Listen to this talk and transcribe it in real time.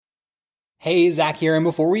Hey, Zach here, and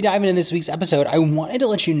before we dive into this week's episode, I wanted to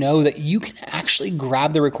let you know that you can actually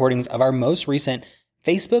grab the recordings of our most recent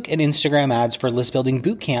Facebook and Instagram ads for List Building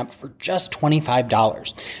Bootcamp for just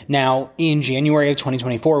 $25. Now, in January of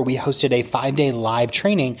 2024, we hosted a 5-day live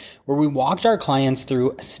training where we walked our clients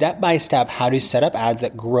through step-by-step how to set up ads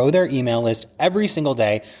that grow their email list every single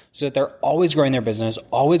day so that they're always growing their business,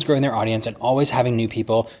 always growing their audience, and always having new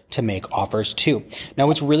people to make offers to. Now,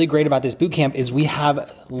 what's really great about this bootcamp is we have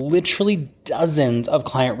literally dozens of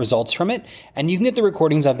client results from it, and you can get the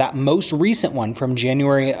recordings of that most recent one from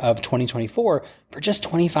January of 2024 for just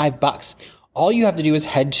 $25. All you have to do is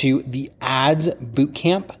head to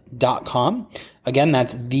theadsbootcamp.com. Again,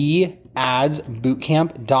 that's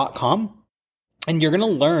theadsbootcamp.com. And you're going to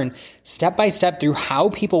learn step by step through how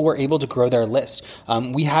people were able to grow their list.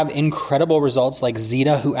 We have incredible results like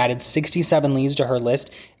Zeta, who added 67 leads to her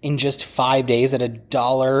list in just 5 days at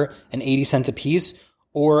 $1.80 a piece.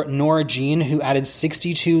 Or Nora Jean, who added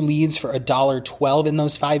 62 leads for $1.12 in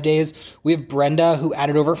those 5 days. We have Brenda, who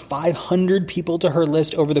added over 500 people to her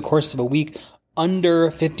list over the course of a week,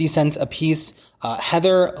 under 50 cents a piece.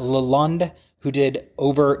 Heather Lalonde, who did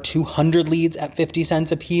over 200 leads at 50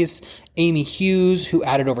 cents a piece. Amy Hughes, who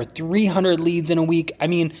added over 300 leads in a week. I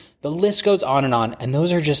mean, the list goes on, and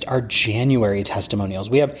those are just our January testimonials.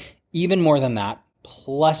 We have even more than that,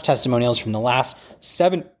 plus testimonials from the last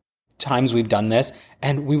 7 times we've done this,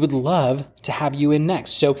 and we would love to have you in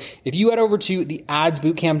next. So if you head over to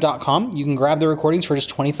theadsbootcamp.com, you can grab the recordings for just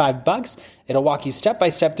 $25. It'll walk you step by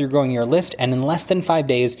step through growing your list, and in less than 5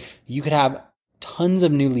 days, you could have tons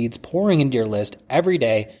of new leads pouring into your list every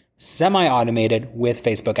day, semi-automated with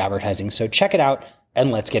Facebook advertising. So check it out,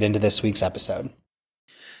 and let's get into this week's episode.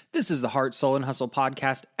 This is the Heart, Soul, and Hustle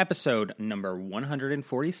podcast, episode number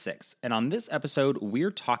 146. And on this episode, we're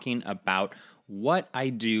talking about what I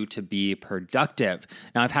do to be productive.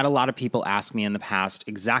 Now, I've had a lot of people ask me in the past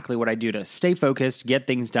exactly what I do to stay focused, get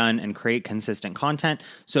things done, and create consistent content.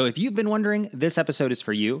 So if you've been wondering, this episode is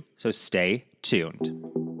for you, so stay tuned.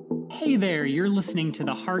 Hey there, you're listening to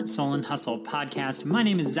the Heart, Soul, and Hustle podcast. My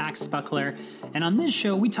name is Zach Spuckler, and on this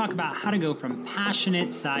show, we talk about how to go from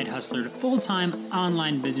passionate side hustler to full-time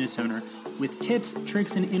online business owner with tips,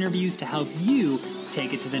 tricks, and interviews to help you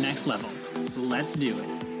take it to the next level. Let's do it.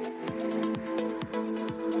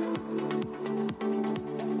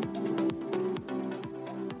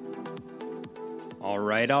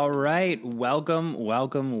 All right.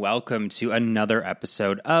 Welcome to another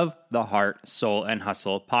episode of the Heart, Soul, and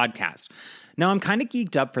Hustle podcast. Now, I'm kind of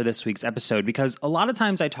geeked up for this week's episode because a lot of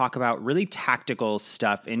times I talk about really tactical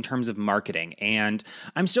stuff in terms of marketing, and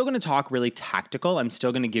I'm still going to talk really tactical. I'm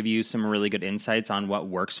still going to give you some really good insights on what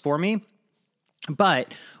works for me.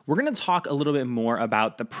 But we're going to talk a little bit more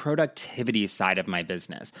about the productivity side of my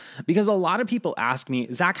business because a lot of people ask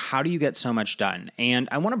me, Zach, how do you get so much done? And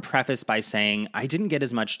I want to preface by saying I didn't get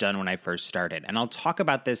as much done when I first started. And I'll talk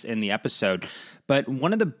about this in the episode. But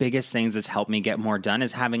one of the biggest things that's helped me get more done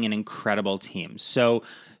is having an incredible team. So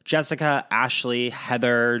Jessica, Ashley,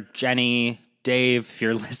 Heather, Jenny, Dave, if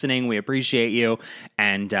you're listening, we appreciate you.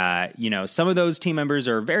 And, some of those team members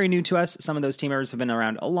are very new to us. Some of those team members have been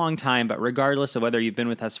around a long time, but regardless of whether you've been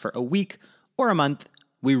with us for a week or a month,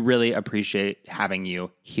 we really appreciate having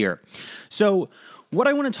you here. So what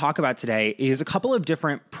I want to talk about today is a couple of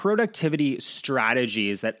different productivity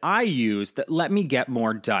strategies that I use that let me get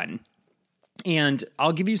more done. And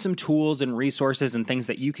I'll give you some tools and resources and things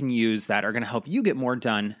that you can use that are going to help you get more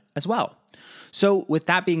done as well. So with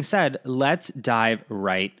that being said, let's dive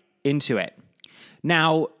right into it.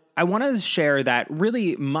 Now, I want to share that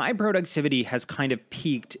really my productivity has kind of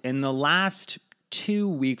peaked in the last 2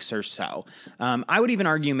 weeks or so. I would even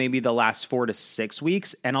argue maybe the last 4 to 6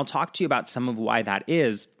 weeks, and I'll talk to you about some of why that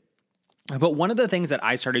is. But one of the things that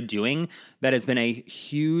I started doing that has been a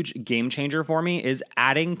huge game changer for me is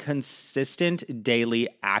adding consistent daily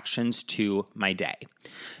actions to my day.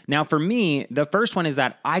 Now, for me, the first one is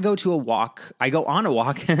that I go on a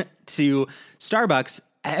walk to Starbucks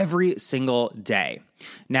every single day.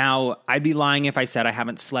 Now, I'd be lying if I said I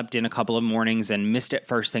haven't slept in a couple of mornings and missed it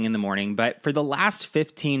first thing in the morning, but for the last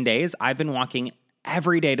 15 days, I've been walking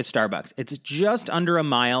every day to Starbucks. It's just under a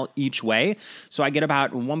mile each way. So I get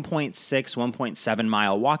about 1.6, 1.7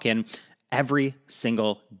 mile walk-in every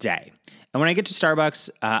single day. And when I get to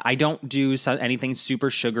Starbucks, I don't do anything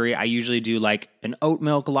super sugary. I usually do like an oat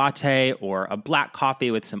milk latte or a black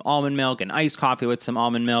coffee with some almond milk, an iced coffee with some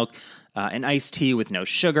almond milk, an iced tea with no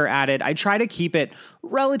sugar added. I try to keep it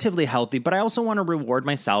relatively healthy, but I also want to reward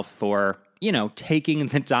myself for taking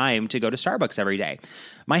the time to go to Starbucks every day.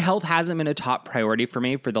 My health hasn't been a top priority for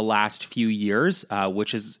me for the last few years,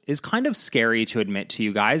 which is kind of scary to admit to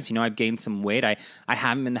you guys. I've gained some weight. I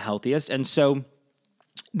haven't been the healthiest. And so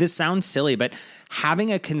this sounds silly, but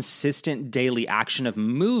having a consistent daily action of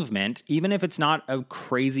movement, even if it's not a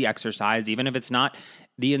crazy exercise, even if it's not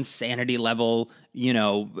the insanity level,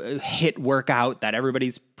 hit workout that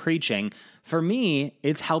everybody's preaching, for me,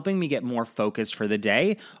 it's helping me get more focused for the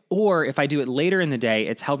day. Or if I do it later in the day,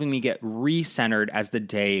 it's helping me get recentered as the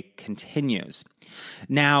day continues.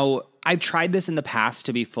 Now, I've tried this in the past,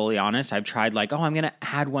 to be fully honest. I've tried I'm going to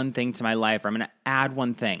add one thing to my life, or I'm going to add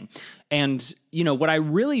one thing. And, what I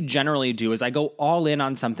really generally do is I go all in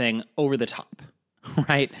on something over the top,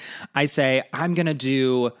 right? I say, I'm going to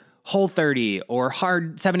do Whole30 or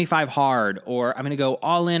hard 75 hard, or I'm going to go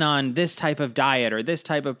all in on this type of diet or this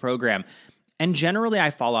type of program. And generally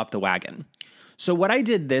I fall off the wagon. So what I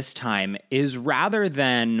did this time is, rather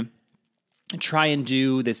than try and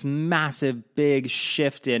do this massive big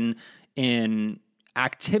shift in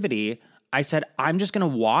activity, I said, I'm just going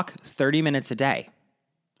to walk 30 minutes a day.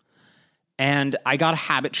 And I got a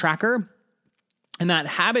habit tracker. And that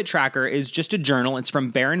habit tracker is just a journal. It's from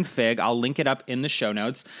Baron Fig. I'll link it up in the show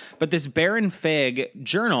notes. But this Baron Fig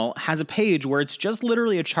journal has a page where it's just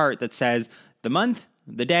literally a chart that says the month,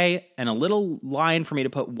 the day, and a little line for me to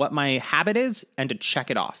put what my habit is and to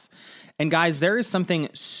check it off. And guys, there is something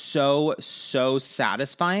so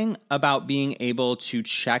satisfying about being able to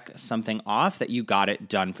check something off that you got it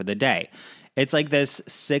done for the day. It's like this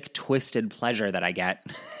sick, twisted pleasure that I get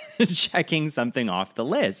checking something off the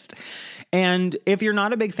list. And if you're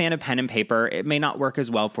not a big fan of pen and paper, it may not work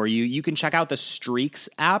as well for you. You can check out the Streaks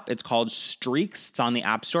app. It's called Streaks. It's on the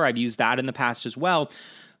App Store. I've used that in the past as well.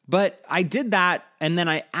 But I did that, and then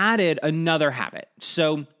I added another habit.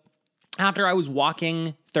 So after I was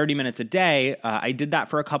walking 30 minutes a day, I did that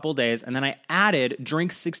for a couple days, and then I added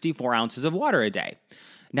drink 64 ounces of water a day.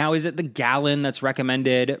 Now, is it the gallon that's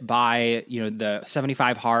recommended by, the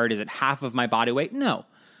 75 hard? Is it half of my body weight? No.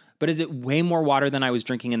 But is it way more water than I was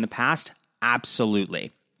drinking in the past?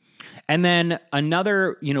 Absolutely. And then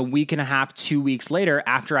another, week and a half, 2 weeks later,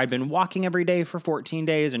 after I'd been walking every day for 14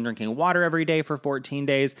 days and drinking water every day for 14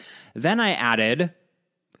 days, then I added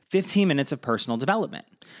 15 minutes of personal development.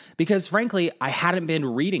 Because frankly, I hadn't been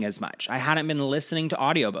reading as much. I hadn't been listening to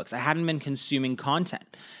audiobooks. I hadn't been consuming content.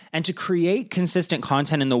 And to create consistent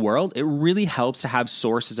content in the world, it really helps to have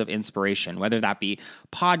sources of inspiration, whether that be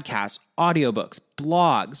podcasts, audiobooks,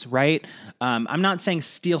 blogs, right? I'm not saying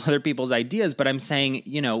steal other people's ideas, but I'm saying,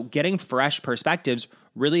 getting fresh perspectives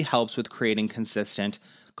really helps with creating consistent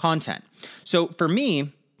content. So for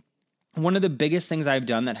me, one of the biggest things I've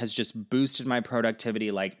done that has just boosted my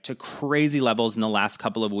productivity to crazy levels in the last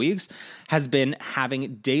couple of weeks has been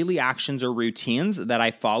having daily actions or routines that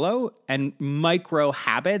I follow and micro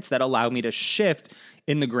habits that allow me to shift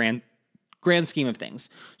in the grand scheme of things.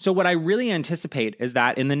 So what I really anticipate is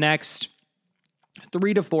that in the next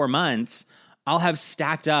 3 to 4 months, I'll have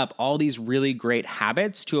stacked up all these really great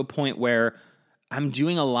habits to a point where I'm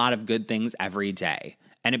doing a lot of good things every day.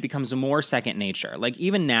 And it becomes more second nature.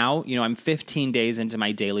 Even now, I'm 15 days into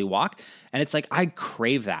my daily walk, and it's I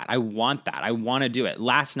crave that. I want that. I want to do it.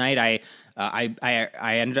 Last night, I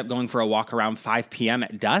ended up going for a walk around 5 p.m.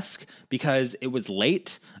 at dusk because it was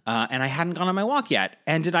late, and I hadn't gone on my walk yet.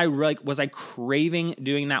 And was I craving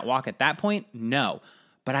doing that walk at that point? No,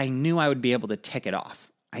 but I knew I would be able to tick it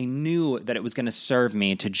off. I knew that it was going to serve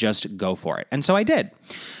me to just go for it. And so I did.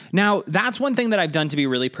 Now, that's one thing that I've done to be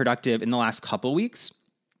really productive in the last couple weeks.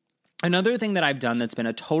 Another thing that I've done that's been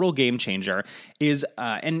a total game changer is,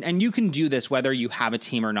 and you can do this whether you have a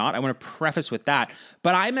team or not. I want to preface with that.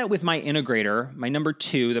 But I met with my integrator, my number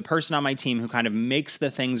 2, the person on my team who kind of makes the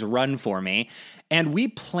things run for me. And we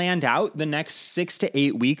planned out the next 6 to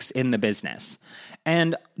 8 weeks in the business.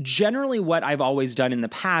 And generally what I've always done in the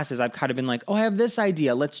past is I've kind of been I have this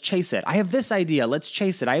idea, let's chase it. I have this idea, let's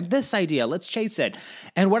chase it. I have this idea, let's chase it.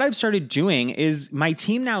 And what I've started doing is my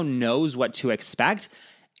team now knows what to expect.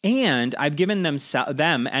 And I've given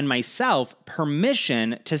them and myself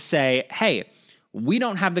permission to say, hey, we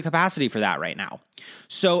don't have the capacity for that right now.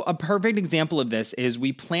 So a perfect example of this is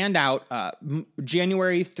we planned out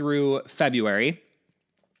January through February.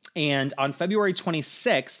 And on February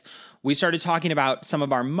 26th, we started talking about some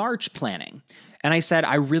of our March planning. And I said,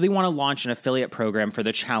 I really want to launch an affiliate program for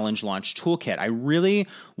the Challenge Launch Toolkit. I really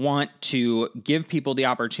want to give people the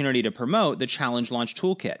opportunity to promote the Challenge Launch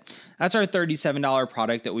Toolkit. That's our $37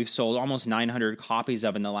 product that we've sold almost 900 copies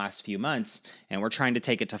of in the last few months. And we're trying to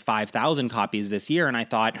take it to 5,000 copies this year. And I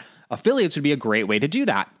thought affiliates would be a great way to do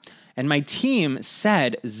that. And my team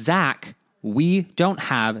said, Zach, we don't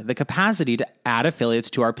have the capacity to add affiliates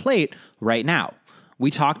to our plate right now. We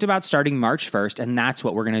talked about starting March 1st, and that's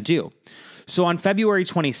what we're going to do. So on February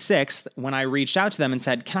 26th, when I reached out to them and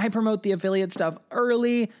said, can I promote the affiliate stuff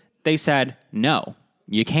early? They said, no,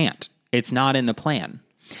 you can't. It's not in the plan.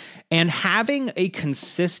 And having a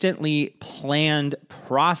consistently planned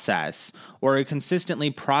process or a consistently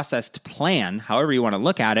processed plan, however you want to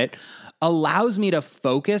look at it, allows me to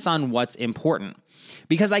focus on what's important.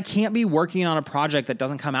 Because I can't be working on a project that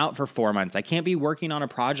doesn't come out for 4 months. I can't be working on a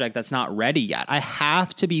project that's not ready yet. I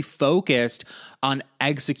have to be focused on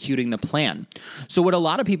executing the plan. So what a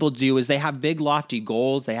lot of people do is they have big, lofty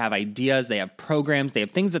goals. They have ideas. They have programs. They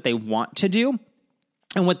have things that they want to do.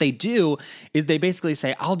 And what they do is they basically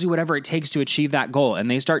say, I'll do whatever it takes to achieve that goal.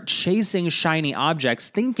 And they start chasing shiny objects,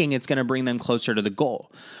 thinking it's going to bring them closer to the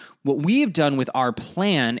goal. What we've done with our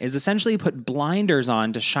plan is essentially put blinders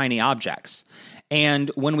on to shiny objects.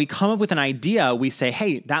 And when we come up with an idea, we say,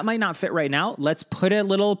 hey, that might not fit right now. Let's put a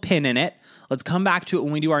little pin in it. Let's come back to it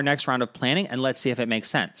when we do our next round of planning, and let's see if it makes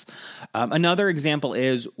sense. Another example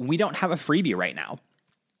is we don't have a freebie right now.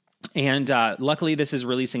 And luckily, this is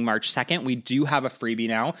releasing March 2nd. We do have a freebie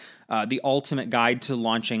now, the ultimate guide to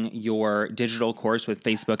launching your digital course with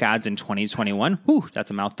Facebook ads in 2021. Whew,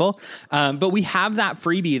 that's a mouthful. But we have that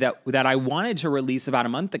freebie that I wanted to release about a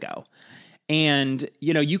month ago. And,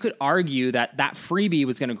 you could argue that freebie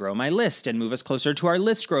was going to grow my list and move us closer to our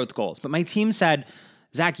list growth goals. But my team said,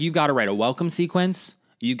 Zach, you've got to write a welcome sequence.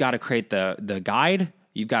 You've got to create the guide.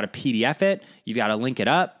 You've got to PDF it. You've got to link it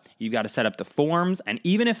up. You've got to set up the forms. And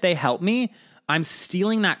even if they help me, I'm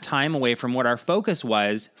stealing that time away from what our focus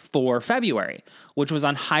was for February, which was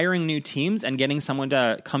on hiring new teams and getting someone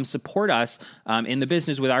to come support us in the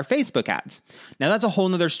business with our Facebook ads. Now, that's a whole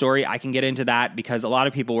nother story. I can get into that because a lot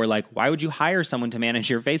of people were like, why would you hire someone to manage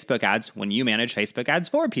your Facebook ads when you manage Facebook ads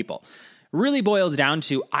for people? Really boils down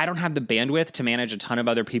to I don't have the bandwidth to manage a ton of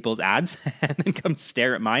other people's ads and then come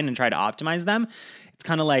stare at mine and try to optimize them. It's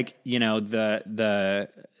kind of like,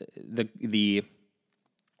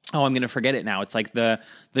 I'm going to forget it now. It's like the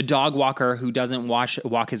dog walker who doesn't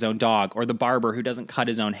walk his own dog, or the barber who doesn't cut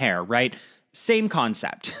his own hair, right? Same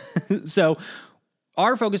concept. So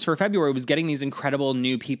our focus for February was getting these incredible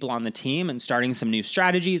new people on the team and starting some new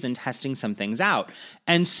strategies and testing some things out.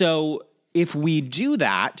 And so if we do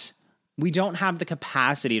that, we don't have the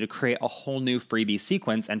capacity to create a whole new freebie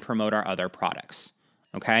sequence and promote our other products,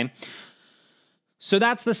 okay? So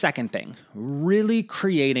that's the second thing, really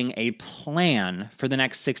creating a plan for the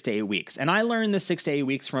next 6 to 8 weeks. And I learned the 6 to 8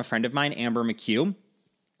 weeks from a friend of mine, Amber McHugh,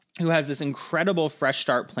 who has this incredible Fresh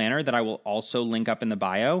Start planner that I will also link up in the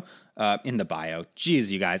bio.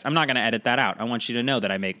 Geez, you guys, I'm not going to edit that out. I want you to know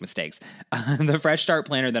that I make mistakes. The Fresh Start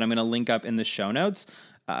planner that I'm going to link up in the show notes.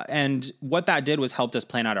 And what that did was helped us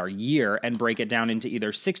plan out our year and break it down into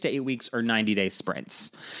either 6 to 8 weeks or 90-day sprints.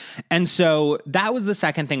 And so that was the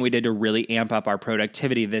second thing we did to really amp up our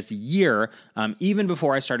productivity this year. Even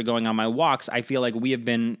before I started going on my walks, I feel like we have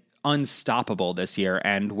been unstoppable this year,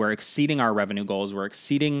 and we're exceeding our revenue goals. We're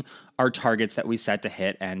exceeding our targets that we set to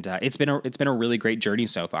hit. And it's been a really great journey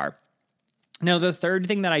so far. Now, the third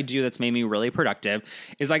thing that I do that's made me really productive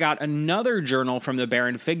is I got another journal from the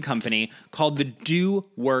Baron Fig Company called the Do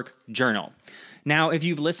Work Journal. Now, if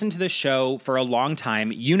you've listened to this show for a long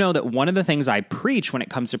time, you know that one of the things I preach when it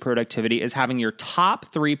comes to productivity is having your top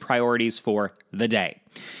 3 priorities for the day.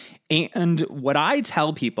 And what I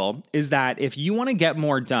tell people is that if you want to get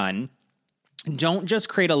more done, don't just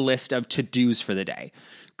create a list of to-dos for the day.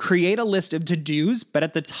 Create a list of to-dos, but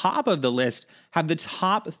at the top of the list, have the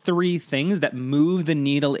top 3 things that move the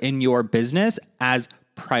needle in your business as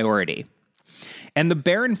priority. And the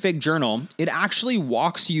Baron Fig Journal, it actually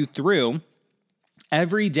walks you through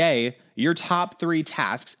every day your top 3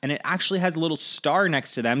 tasks, and it actually has a little star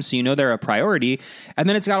next to them so you know they're a priority, and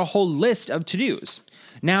then it's got a whole list of to-dos.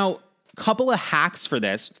 Now, couple of hacks for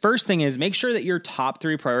this. First thing is make sure that your top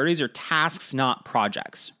 3 priorities are tasks, not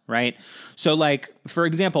projects, right? So like, for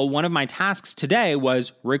example, one of my tasks today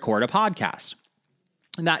was record a podcast.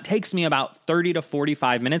 And that takes me about 30 to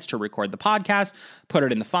 45 minutes to record the podcast, put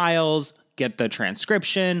it in the files, get the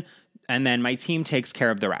transcription, and then my team takes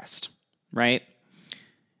care of the rest, right?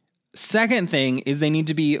 Second thing is they need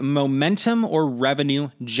to be momentum or revenue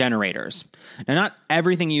generators. Now, not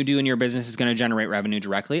everything you do in your business is going to generate revenue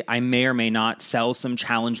directly. I may or may not sell some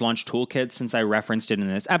challenge launch toolkits since I referenced it in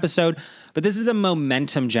this episode, but this is a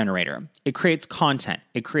momentum generator. It creates content.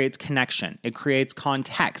 It creates connection. It creates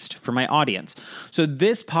context for my audience. So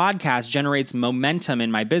this podcast generates momentum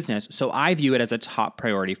in my business, so I view it as a top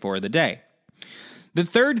priority for the day. The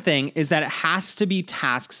third thing is that it has to be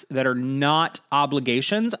tasks that are not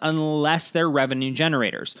obligations unless they're revenue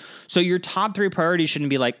generators. So your top 3 priorities shouldn't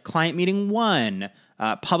be like client meeting 1,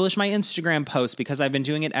 publish my Instagram post because I've been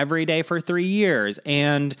doing it every day for 3 years,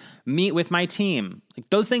 and meet with my team. Like,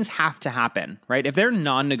 those things have to happen, right? If they're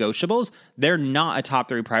non-negotiables, they're not a top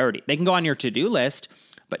 3 priority. They can go on your to-do list,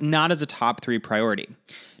 but not as a top 3 priority.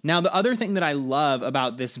 Now, the other thing that I love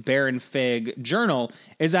about this Bear and Fig journal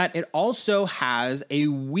is that it also has a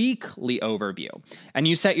weekly overview. And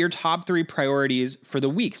you set your top 3 priorities for the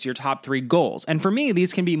weeks, your top 3 goals. And for me,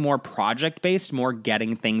 these can be more project-based, more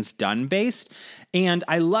getting things done-based. And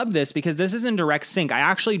I love this because this is in direct sync. I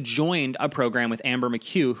actually joined a program with Amber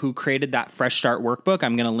McHugh, who created that Fresh Start workbook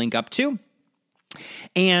I'm going to link up to.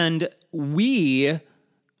 And we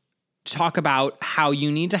talk about how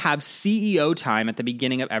you need to have CEO time at the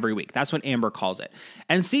beginning of every week. That's what Amber calls it.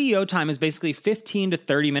 And CEO time is basically 15 to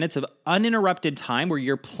 30 minutes of uninterrupted time where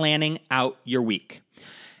you're planning out your week.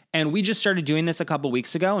 And we just started doing this a couple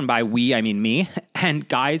weeks ago. And by we, I mean me. And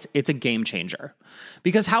guys, it's a game changer.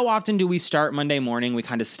 Because how often do we start Monday morning? We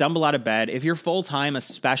kind of stumble out of bed. If you're full-time,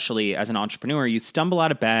 especially as an entrepreneur, you stumble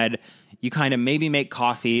out of bed, you kind of maybe make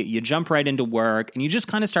coffee, you jump right into work, and you just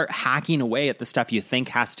kind of start hacking away at the stuff you think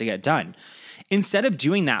has to get done. Instead of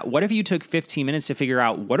doing that, what if you took 15 minutes to figure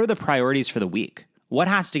out what are the priorities for the week? What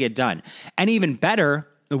has to get done? And even better,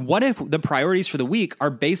 what if the priorities for the week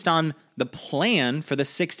are based on the plan for the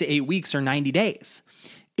 6 to 8 weeks or 90 days?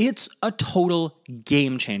 It's a total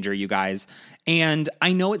game changer, you guys. And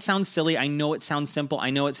I know it sounds silly. I know it sounds simple.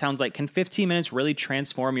 I know it sounds like, can 15 minutes really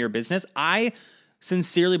transform your business? I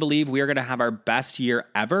sincerely believe we are going to have our best year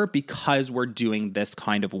ever because we're doing this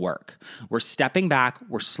kind of work. We're stepping back,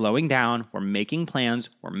 we're slowing down, we're making plans,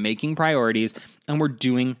 we're making priorities, and we're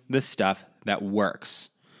doing the stuff that works.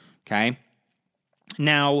 Okay?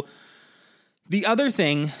 Now, the other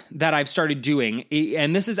thing that I've started doing,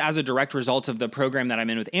 and this is as a direct result of the program that I'm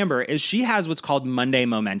in with Amber, is she has what's called Monday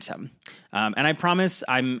Momentum. And I promise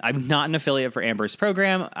I'm not an affiliate for Amber's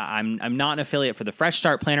program. I'm not an affiliate for the Fresh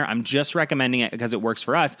Start Planner. I'm just recommending it because it works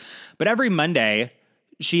for us. But every Monday,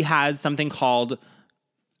 she has something called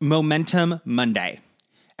Momentum Monday.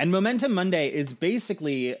 And Momentum Monday is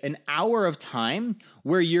basically an hour of time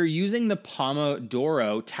where you're using the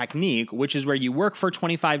Pomodoro technique, which is where you work for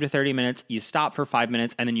 25 to 30 minutes, you stop for 5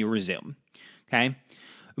 minutes, and then you resume, okay?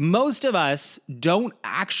 Most of us don't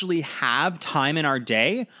actually have time in our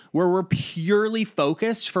day where we're purely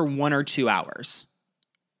focused for 1 or 2 hours.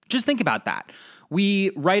 Just think about that. We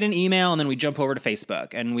write an email and then we jump over to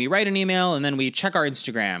Facebook, and we write an email and then we check our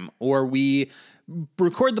Instagram, or we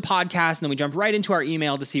record the podcast and then we jump right into our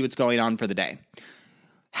email to see what's going on for the day.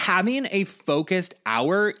 Having a focused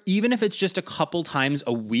hour, even if it's just a couple times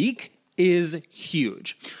a week, is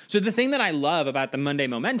huge. So the thing that I love about the Monday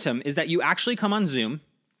Momentum is that you actually come on Zoom,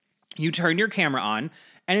 you turn your camera on,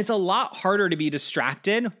 and it's a lot harder to be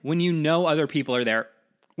distracted when you know other people are there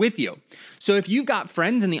with you. So if you've got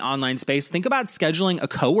friends in the online space, think about scheduling a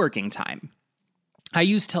co-working time. I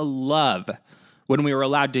used to love, when we were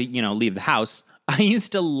allowed to, leave the house, I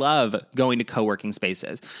used to love going to co-working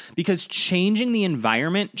spaces because changing the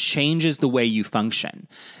environment changes the way you function.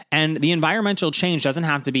 And the environmental change doesn't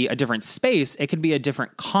have to be a different space. It could be a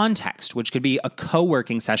different context, which could be a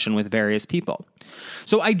co-working session with various people.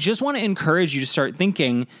 So I just want to encourage you to start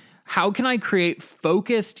thinking, how can I create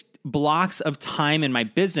focused blocks of time in my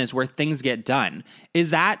business where things get done? Is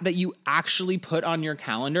that you actually put on your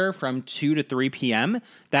calendar from 2 to 3 p.m.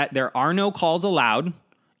 that there are no calls allowed.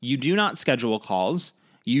 You do not schedule calls.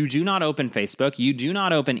 You do not open Facebook. You do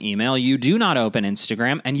not open email. You do not open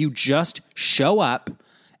Instagram. And you just show up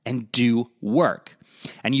and do work.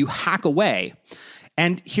 And you hack away.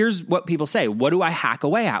 And here's what people say. What do I hack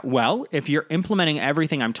away at? Well, if you're implementing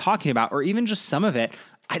everything I'm talking about, or even just some of it,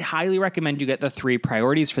 I'd highly recommend you get the 3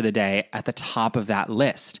 priorities for the day at the top of that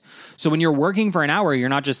list. So when you're working for an hour, you're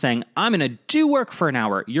not just saying, I'm going to do work for an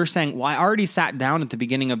hour. You're saying, well, I already sat down at the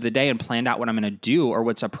beginning of the day and planned out what I'm going to do or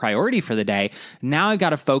what's a priority for the day. Now I've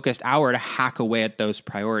got a focused hour to hack away at those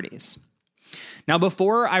priorities. Now,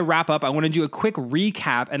 before I wrap up, I want to do a quick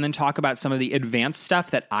recap and then talk about some of the advanced stuff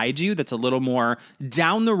that I do that's a little more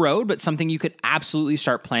down the road, but something you could absolutely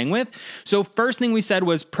start playing with. So first thing we said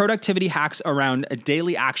was productivity hacks around a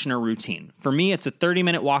daily action or routine. For me, it's a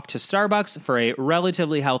 30-minute walk to Starbucks for a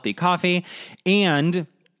relatively healthy coffee and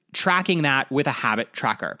tracking that with a habit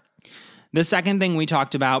tracker. The second thing we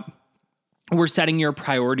talked about were setting your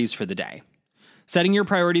priorities for the day. Setting your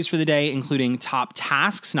priorities for the day, including top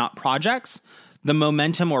tasks, not projects, the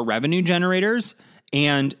momentum or revenue generators,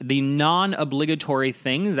 and the non-obligatory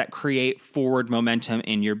things that create forward momentum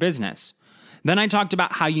in your business. Then I talked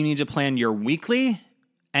about how you need to plan your weekly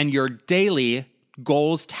and your daily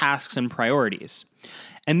goals, tasks, and priorities.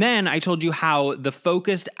 And then I told you how the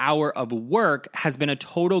focused hour of work has been a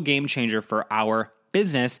total game changer for our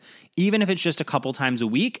business, even if it's just a couple times a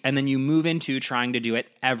week, and then you move into trying to do it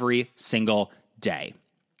every single day.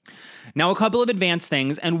 Now, a couple of advanced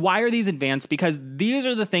things. And why are these advanced? Because these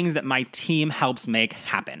are the things that my team helps make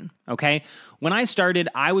happen, okay? When I started,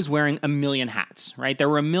 I was wearing a million hats, right? There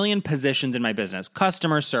were a million positions in my business: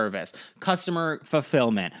 customer service, customer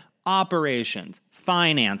fulfillment, operations,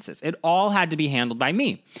 finances. It all had to be handled by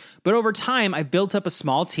me. But over time, I built up a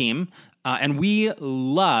small team, and we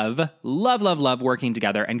love working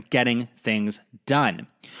together and getting things done.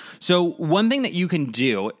 So one thing that you can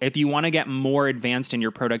do if you want to get more advanced in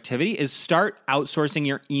your productivity is start outsourcing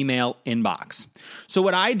your email inbox. So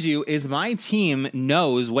what I do is my team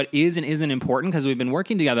knows what is and isn't important because we've been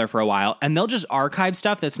working together for a while, and they'll just archive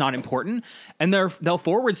stuff that's not important, and they'll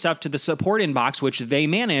forward stuff to the support inbox, which they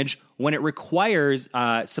manage when it requires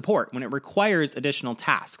support, when it requires additional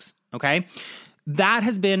tasks, okay? That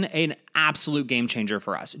has been an absolute game changer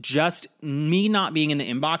for us. Just me not being in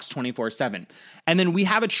the inbox 24/7. And then we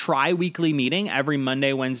have a tri-weekly meeting every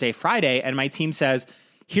Monday, Wednesday, Friday. And my team says,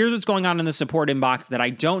 here's what's going on in the support inbox that I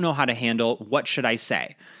don't know how to handle. What should I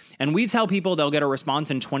say? And we tell people they'll get a response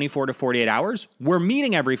in 24 to 48 hours. We're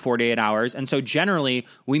meeting every 48 hours. And so generally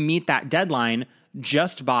we meet that deadline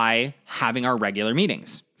just by having our regular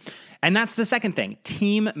meetings. And that's the second thing,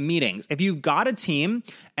 team meetings. If you've got a team,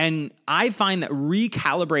 and I find that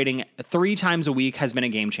recalibrating 3 times a week has been a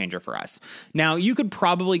game changer for us. Now, you could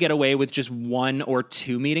probably get away with just 1 or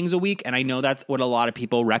 2 meetings a week, and I know that's what a lot of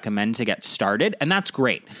people recommend to get started, and that's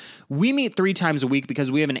great. We meet 3 times a week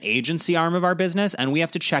because we have an agency arm of our business, and we have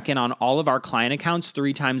to check in on all of our client accounts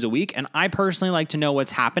 3 times a week. And I personally like to know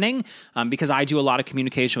what's happening because I do a lot of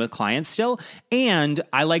communication with clients still, and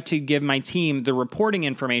I like to give my team the reporting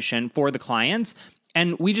information for the clients,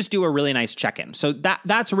 and we just do a really nice check-in. So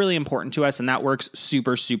that's really important to us, and that works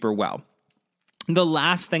super, super well. The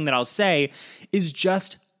last thing that I'll say is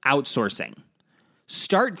just outsourcing.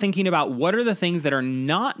 Start thinking about what are the things that are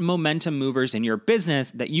not momentum movers in your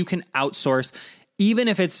business that you can outsource, even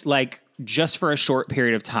if it's like just for a short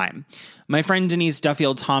period of time. My friend Denise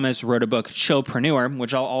Duffield-Thomas wrote a book, Chillpreneur,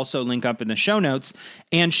 which I'll also link up in the show notes.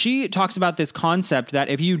 And she talks about this concept that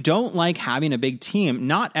if you don't like having a big team,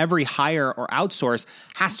 not every hire or outsource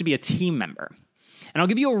has to be a team member. And I'll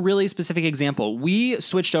give you a really specific example. We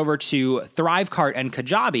switched over to Thrivecart and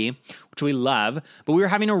Kajabi, which we love, but we were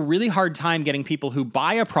having a really hard time getting people who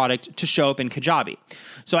buy a product to show up in Kajabi.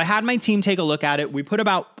 So I had my team take a look at it. We put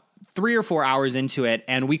about 3 or 4 hours into it,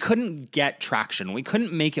 and we couldn't get traction. We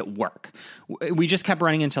couldn't make it work. We just kept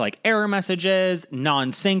running into like error messages,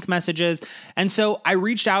 non-sync messages. And so I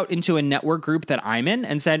reached out into a network group that I'm in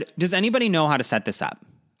and said, does anybody know how to set this up?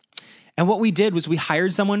 And what we did was we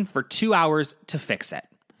hired someone for 2 hours to fix it.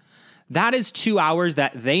 That is 2 hours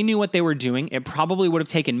that they knew what they were doing. It probably would have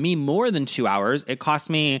taken me more than 2 hours. It cost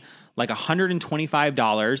me like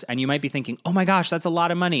 $125. And you might be thinking, oh my gosh, that's a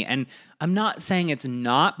lot of money. And I'm not saying it's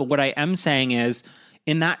not, but what I am saying is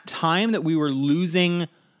in that time that we were losing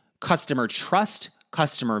customer trust,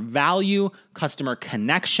 customer value, customer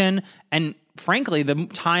connection, and frankly, the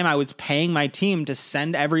time I was paying my team to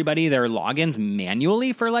send everybody their logins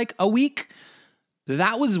manually for like a week,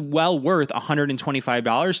 that was well worth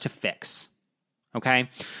 $125 to fix. Okay.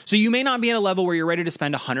 So you may not be at a level where you're ready to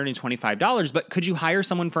spend $125, but could you hire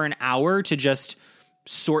someone for an hour to just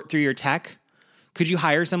sort through your tech? Could you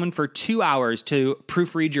hire someone for 2 hours to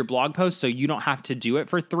proofread your blog post so you don't have to do it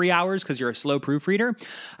for 3 hours because you're a slow proofreader?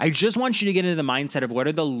 I just want you to get into the mindset of what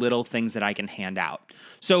are the little things that I can hand out.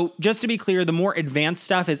 So just to be clear, the more advanced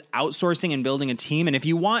stuff is outsourcing and building a team. And if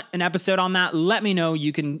you want an episode on that, let me know.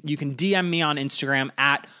 You can DM me on Instagram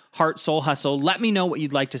at Heart Soul Hustle. Let me know what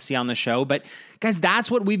you'd like to see on the show. But guys,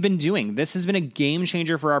 that's what we've been doing. This has been a game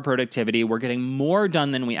changer for our productivity. We're getting more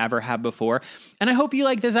done than we ever have before. And I hope you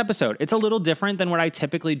like this episode. It's a little different than what I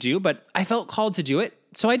typically do, but I felt called to do it.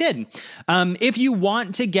 So I did. If you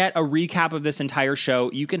want to get a recap of this entire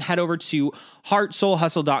show, you can head over to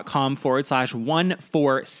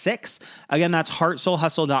heartsoulhustle.com/146. Again, that's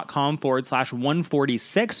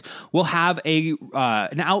heartsoulhustle.com/146. We'll have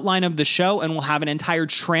an outline of the show, and we'll have an entire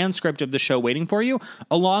transcript of the show waiting for you,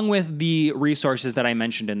 along with the resources that I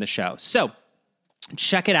mentioned in the show. So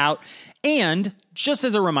check it out. And just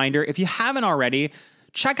as a reminder, if you haven't already,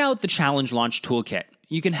 check out the Challenge Launch Toolkit.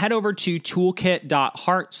 You can head over to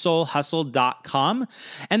toolkit.heartsoulhustle.com,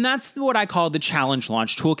 and that's what I call the Challenge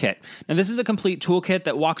Launch Toolkit. Now, this is a complete toolkit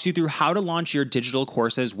that walks you through how to launch your digital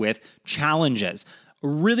courses with challenges.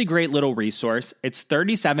 Really great little resource. It's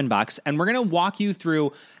 $37, and we're going to walk you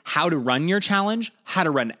through how to run your challenge, how to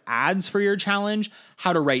run ads for your challenge,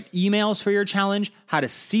 how to write emails for your challenge, how to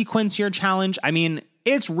sequence your challenge. I mean,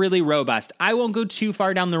 it's really robust. I won't go too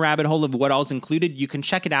far down the rabbit hole of what all's included. You can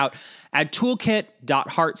check it out at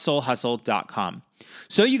toolkit.heartsoulhustle.com.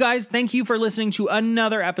 So you guys, thank you for listening to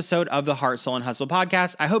another episode of the Heart, Soul, and Hustle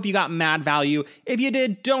podcast. I hope you got mad value. If you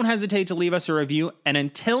did, don't hesitate to leave us a review. And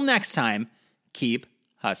until next time, keep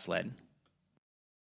hustling.